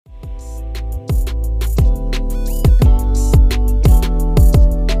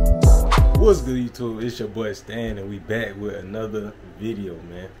What's good, YouTube? It's your boy Stan, and we back with another video,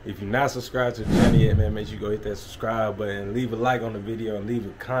 man. If you're not subscribed to the channel yet, man, make sure you go hit that subscribe button, leave a like on the video, and leave a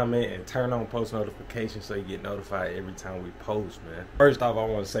comment, and turn on post notifications so you get notified every time we post, man. First off, I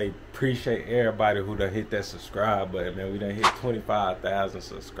want to say appreciate everybody who done hit that subscribe button, man. We done hit 25,000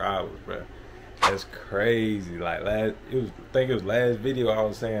 subscribers, bro. That's crazy. Like I think it was last video I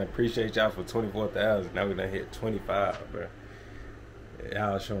was saying appreciate y'all for 24,000. Now we done hit 25, bro.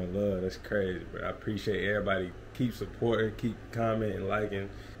 Y'all showing love. That's crazy, bro. I appreciate everybody. Keep supporting, keep commenting, liking,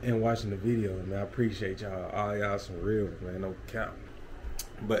 and watching the video, man. I appreciate y'all. All y'all some real, man. No cap.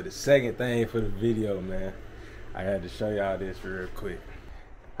 But the second thing for the video, man, I had to show y'all this real quick.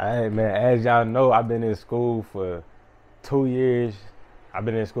 Alright, man. As y'all know, I've been in school for 2 years. I've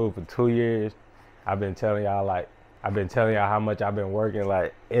been in school for 2 years. I've been telling y'all how much I've been working,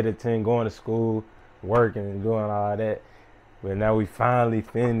 like editing, going to school, working, and doing all that. But now we finally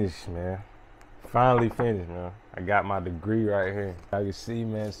finished, man. Finally finished, man. I got my degree right here. I can see,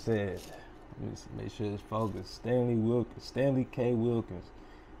 man, said, let me make sure it's focused. Stanley K. Wilkins,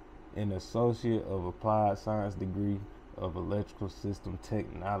 an associate of applied science degree of electrical system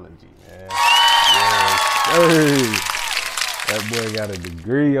technology, man. Yes, sir. That boy got a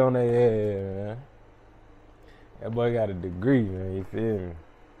degree on their head, man. That boy got a degree, man. You feel me?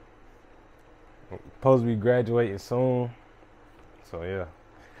 Supposed to be graduating soon. So yeah,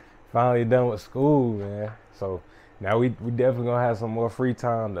 finally done with school, man. So now we definitely gonna have some more free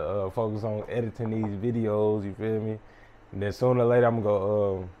time to focus on editing these videos. You feel me? And then sooner or later, I'm gonna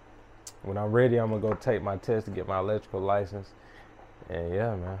go. When I'm ready, I'm gonna go take my test to get my electrical license. And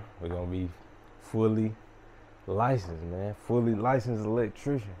yeah, man, we're gonna be fully licensed, man. Fully licensed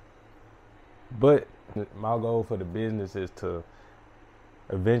electrician. But my goal for the business is to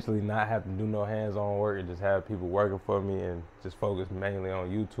eventually not have to do no hands-on work and just have people working for me and just focus mainly on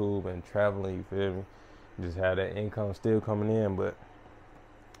YouTube and traveling, you feel me? Just have that income still coming in, but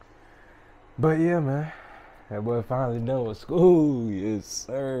yeah, man. That boy finally done with school, yes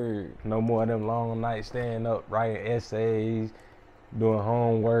sir. No more of them long nights staying up, writing essays, doing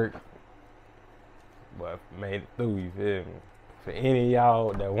homework. But made it through, you feel me? For any of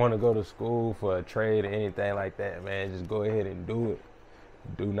y'all that want to go to school for a trade or anything like that, man, just go ahead and do it.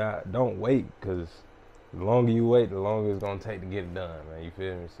 Don't wait, because the longer you wait, the longer it's gonna take to get it done, man. You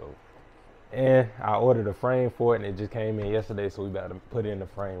feel me? So, and I ordered a frame for it, and it just came in yesterday, so we about to put it in the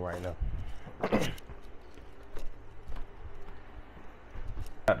frame right now.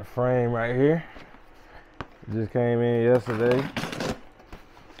 Got the frame right here. It just came in yesterday.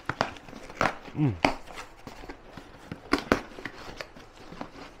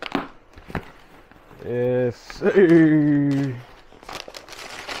 Yes, sir.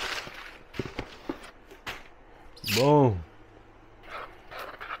 Boom.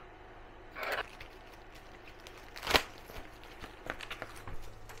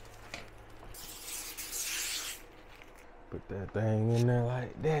 Put that thing in there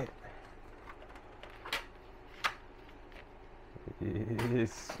like that.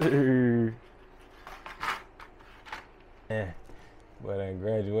 Yes, sir. Yeah. But I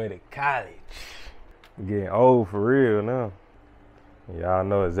graduated college. I'm getting old for real now. Y'all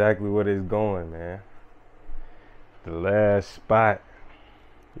know exactly what it's going, man. The last spot.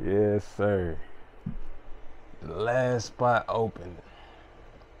 Yes, sir. The last spot open.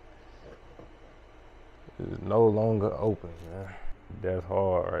 It's no longer open, man. That's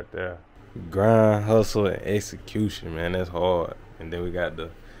hard right there. Grind, hustle, and execution, man. That's hard. And then we got the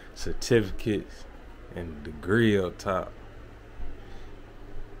certificates and degree up top.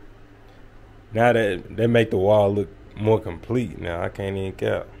 Now that make the wall look more complete now. I can't even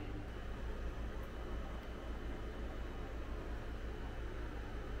count.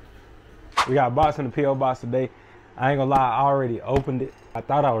 We got a box in the P.O. box today. I ain't gonna lie, I already opened it. I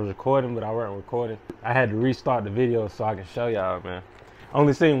thought I was recording, but I wasn't recording. I had to restart the video so I can show y'all, man. I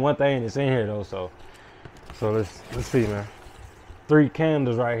only seen one thing that's in here though, so let's see, man. 3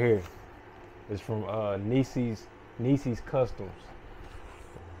 candles right here. It's from Nisi's Customs.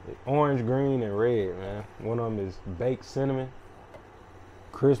 Orange, green, and red, man. One of them is baked cinnamon,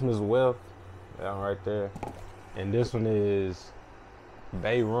 Christmas wealth, that one right there, and this one is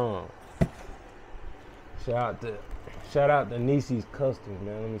Bay Rum. Shout out to Nisi's Customs,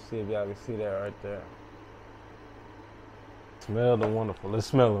 man. Let me see if y'all can see that right there. Smell the wonderful. Let's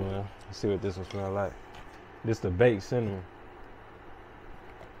smell it, man. Let's see what this one smells like. This the baked cinnamon.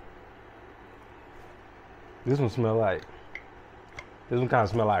 This one smell like. This one kind of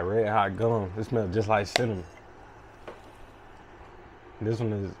smell like red hot gum. This smells just like cinnamon. This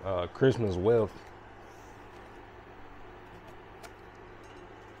one is Christmas wealth.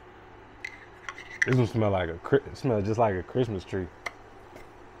 This one smells just like a Christmas tree.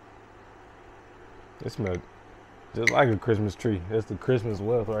 It smells just like a Christmas tree. That's the Christmas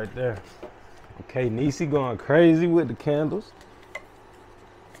wealth right there. Okay, Niecy going crazy with the candles.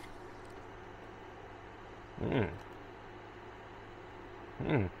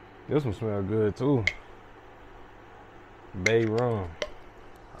 This one smells good too. Bay rum.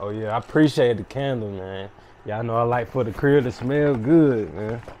 Oh yeah, I appreciate the candle, man. Y'all know I like for the crib to smell good,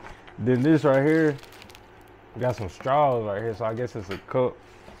 man. Then this right here, got some straws right here, so I guess it's a cup.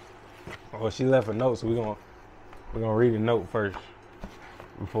 Oh, she left a note, so we're gonna read the note first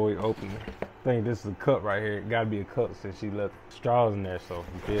before we open it. I think this is a cup right here. It gotta be a cup since she left straws in there, so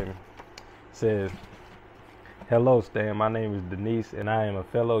you feel me? It says, "Hello Stan, my name is Denise and I am a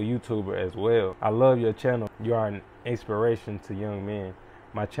fellow YouTuber as well. I love your channel. You are an inspiration to young men.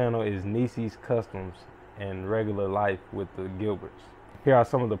 My channel is Niecy's Customs and Regular Life with the Gilberts. Here are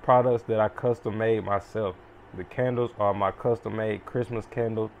some of the products that I custom made myself. The candles are my custom made Christmas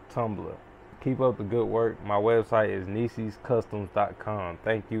candle tumbler. Keep up the good work. My website is niecyscustoms.com.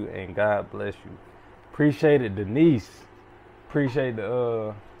 Thank you and God bless you." Appreciate it, Denise. Appreciate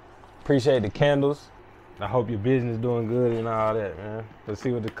the candles. I hope your business doing good and all that, man. Let's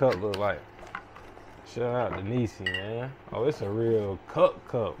see what the cup look like. Shout out to Niecy, man. Oh, it's a real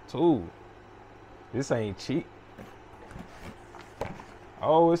cup too. This ain't cheap.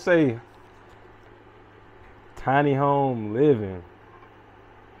 Oh, it say Tiny Home Living.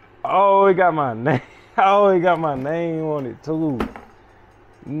 Oh, it got my name. Oh, it got my name on it too.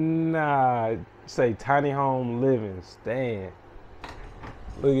 Nah, it say Tiny Home Living, Stan.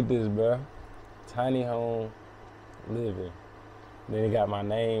 Look at this, bro. Tiny Home Living. Then it got my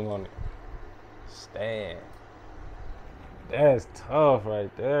name on it. Stan. That's tough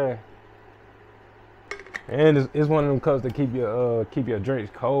right there. And it's one of them cups that keep your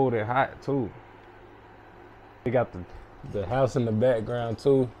drinks cold and hot too. They got the house in the background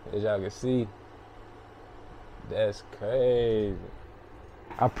too, as y'all can see. That's crazy.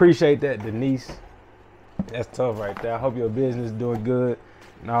 I appreciate that, Denise. That's tough right there. I hope your business is doing good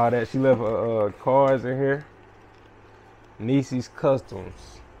and all that. She left cards in here. Niecy's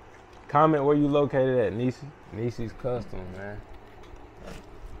Customs. Comment where you located at, Niecy. Niecy's Customs, man.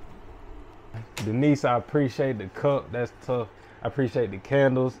 Denise, I appreciate the cup. That's tough. I appreciate the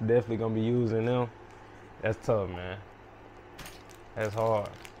candles. Definitely gonna be using them. That's tough, man. That's hard.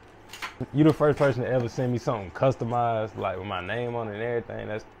 You the first person to ever send me something customized, like with my name on it and everything.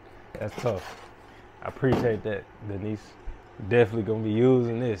 That's tough. I appreciate that, Denise. Definitely gonna be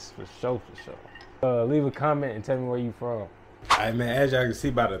using this for sure. Leave a comment and tell me where you from. Alright, man, as y'all can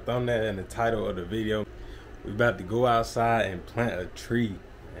see by the thumbnail and the title of the video, we about to go outside and plant a tree.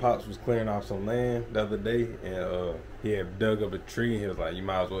 Pops was clearing off some land the other day, and he had dug up a tree, and he was like, "You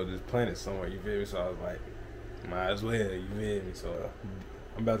might as well just plant it somewhere," you feel me? So I was like, might as well, you feel me? So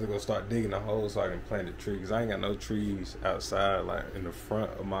I'm about to go start digging a hole so I can plant a tree, because I ain't got no trees outside, like in the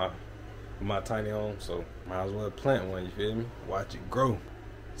front of my tiny home, so might as well plant one, you feel me? Watch it grow.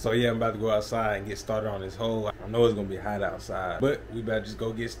 So yeah, I'm about to go outside and get started on this hole. I know it's gonna be hot outside, but we better just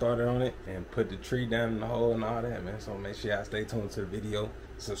go get started on it and put the tree down in the hole and all that, man. So make sure y'all stay tuned to the video.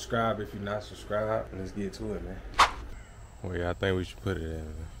 Subscribe if you're not subscribed. Let's get to it, man. Where y'all think we should put it at,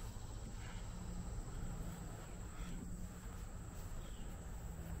 man?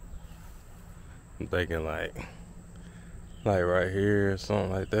 I'm thinking like right here or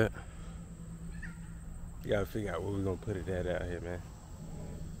something like that. You gotta figure out where we're gonna put it at out here, man.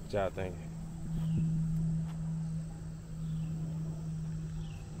 What y'all think?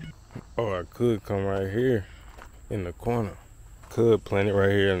 Or I could come right here in the corner. Could plant it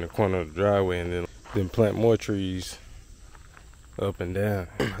right here in the corner of the driveway and then plant more trees up and down.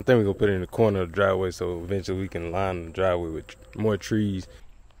 I think we're gonna put it in the corner of the driveway so eventually we can line the driveway with more trees.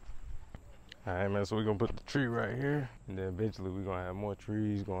 Alright, man, so we're gonna put the tree right here, and then eventually we're gonna have more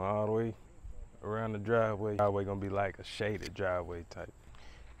trees going all the way around the driveway. Driveway gonna be like a shaded driveway type,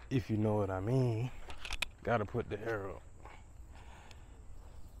 if you know what I mean. Gotta put the arrow.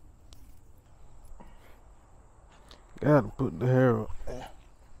 Gotta put the hair up.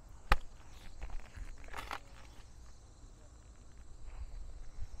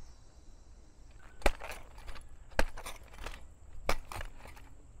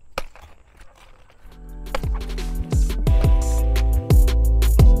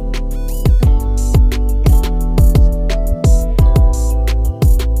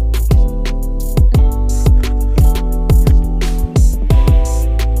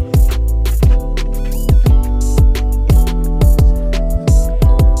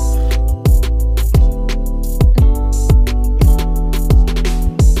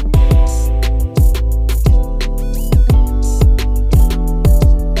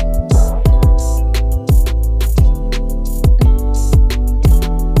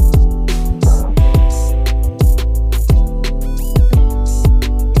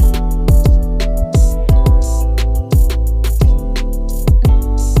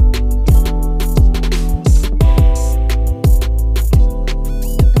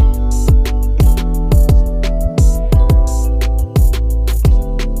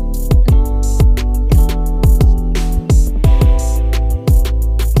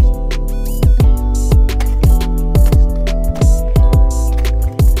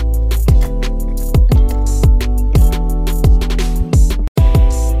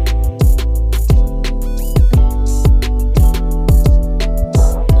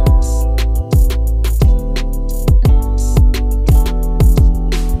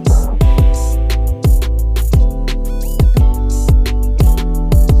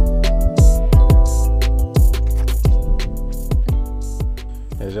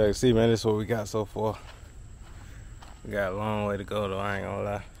 see, man, this is what we got so far. We got a long way to go, though, I ain't gonna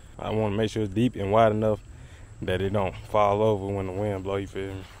lie. I want to make sure it's deep and wide enough that it don't fall over when the wind blow, you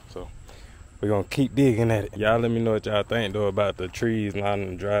feel me? So we're gonna keep digging at it. Y'all let me know what y'all think, though, about the trees lining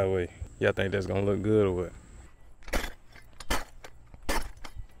the driveway. Y'all think that's gonna look good or what?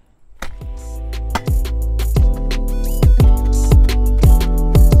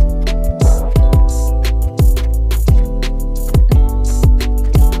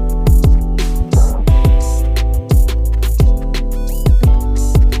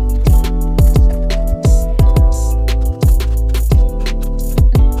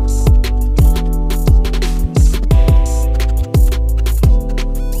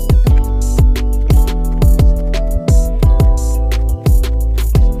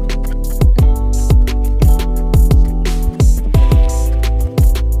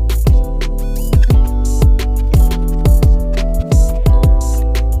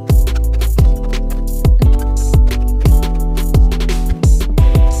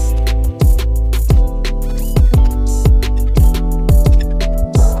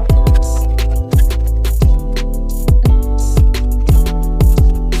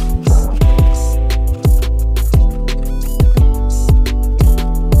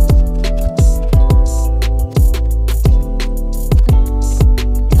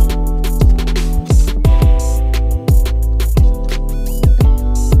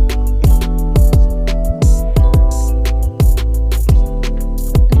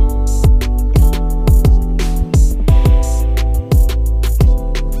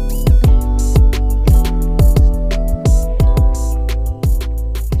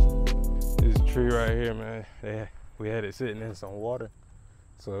 We had it sitting in some water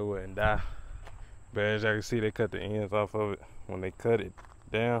so it wouldn't die, but as y'all can see, they cut the ends off of it when they cut it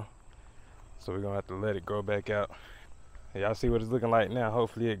down, so we're gonna have to let it grow back out. Y'all see what it's looking like now.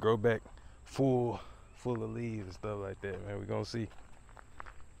 Hopefully it grow back full of leaves and stuff like that, man. We're gonna see.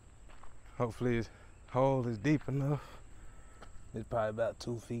 Hopefully this hole is deep enough. It's probably about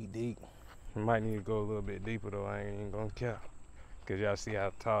 2 feet deep. We might need to go a little bit deeper though, I ain't even gonna cap, cause y'all see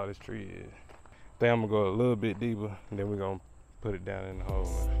how tall this tree is. I think I'm gonna go a little bit deeper, and then we're gonna put it down in the hole,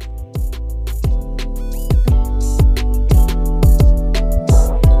 man.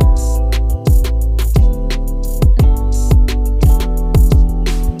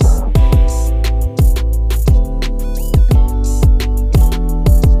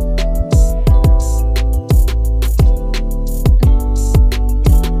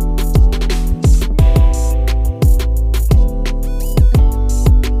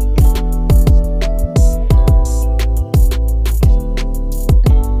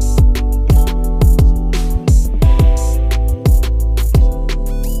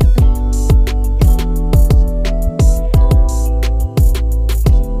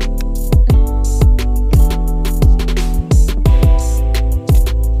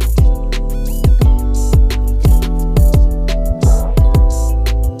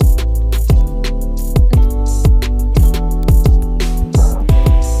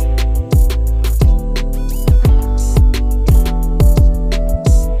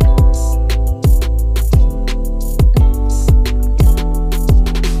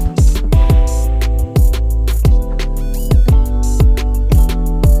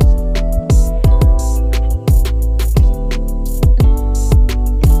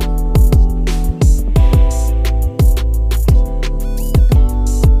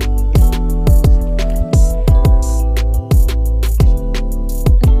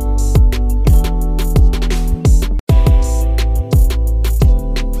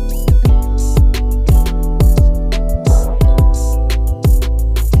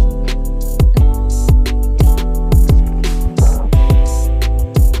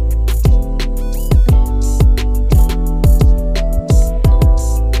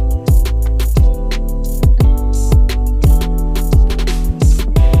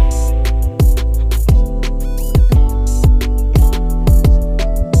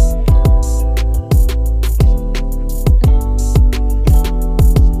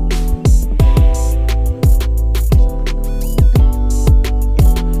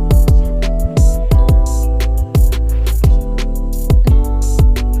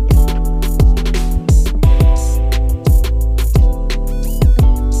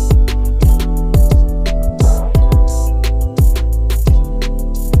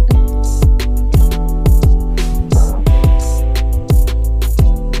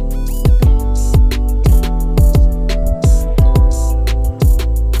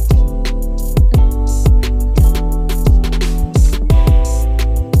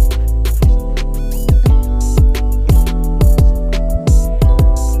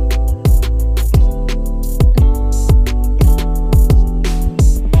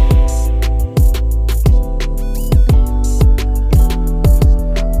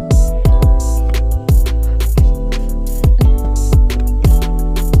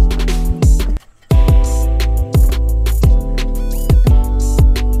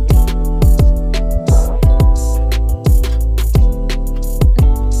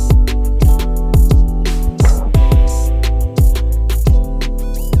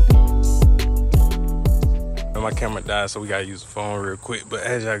 outside, so we gotta use the phone real quick. But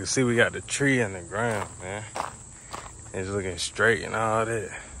as y'all can see, we got the tree in the ground, man. It's looking straight and all that.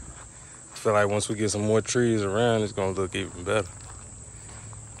 I feel like once we get some more trees around, it's gonna look even better.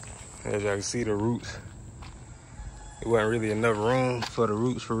 As y'all can see, the roots, it wasn't really enough room for the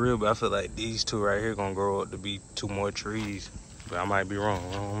roots for real, but I feel like these two right here gonna grow up to be 2 more trees. But I might be wrong,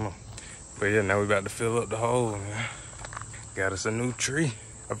 I don't know. But yeah, now we about to fill up the hole, man. Got us a new tree.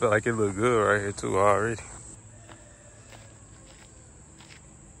 I feel like it look good right here too already.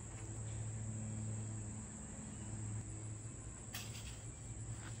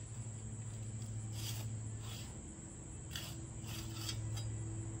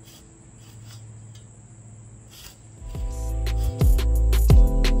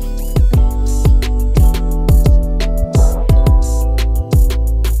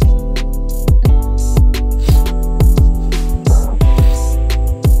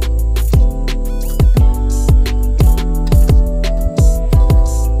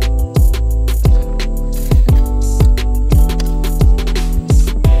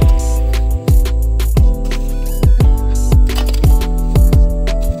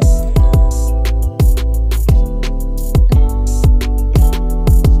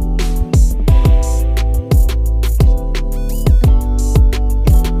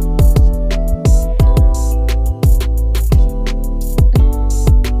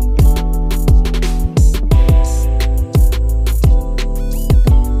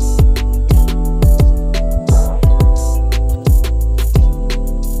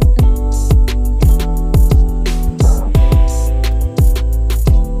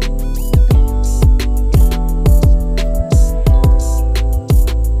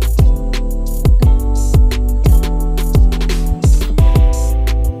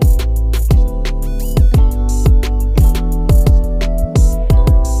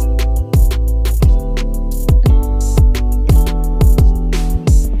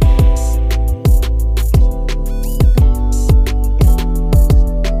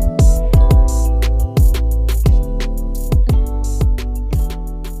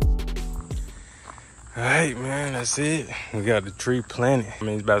 Alright, man, that's it. We got the tree planted. I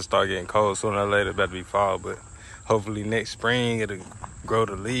mean, it's about to start getting cold sooner or later, about to be fall, but hopefully next spring it'll grow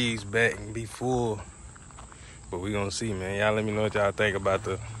the leaves back and be full. But we gonna see, man. Y'all let me know what y'all think about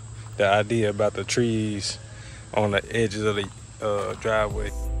the idea about the trees on the edges of the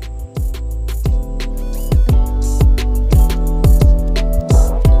driveway.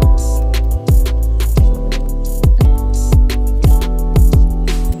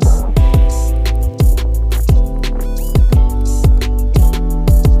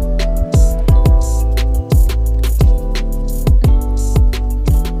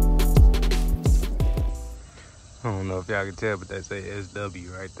 I don't know if y'all can tell, but they say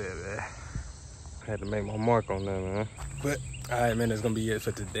SW right there, man. I had to make my mark on that, man. But, all right, man, that's going to be it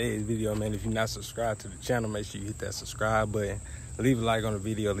for today's video, man. If you're not subscribed to the channel, make sure you hit that subscribe button. Leave a like on the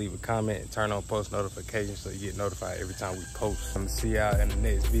video, leave a comment, and turn on post notifications so you get notified every time we post. I'm going to see y'all in the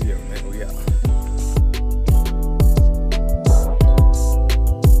next video, man. We out.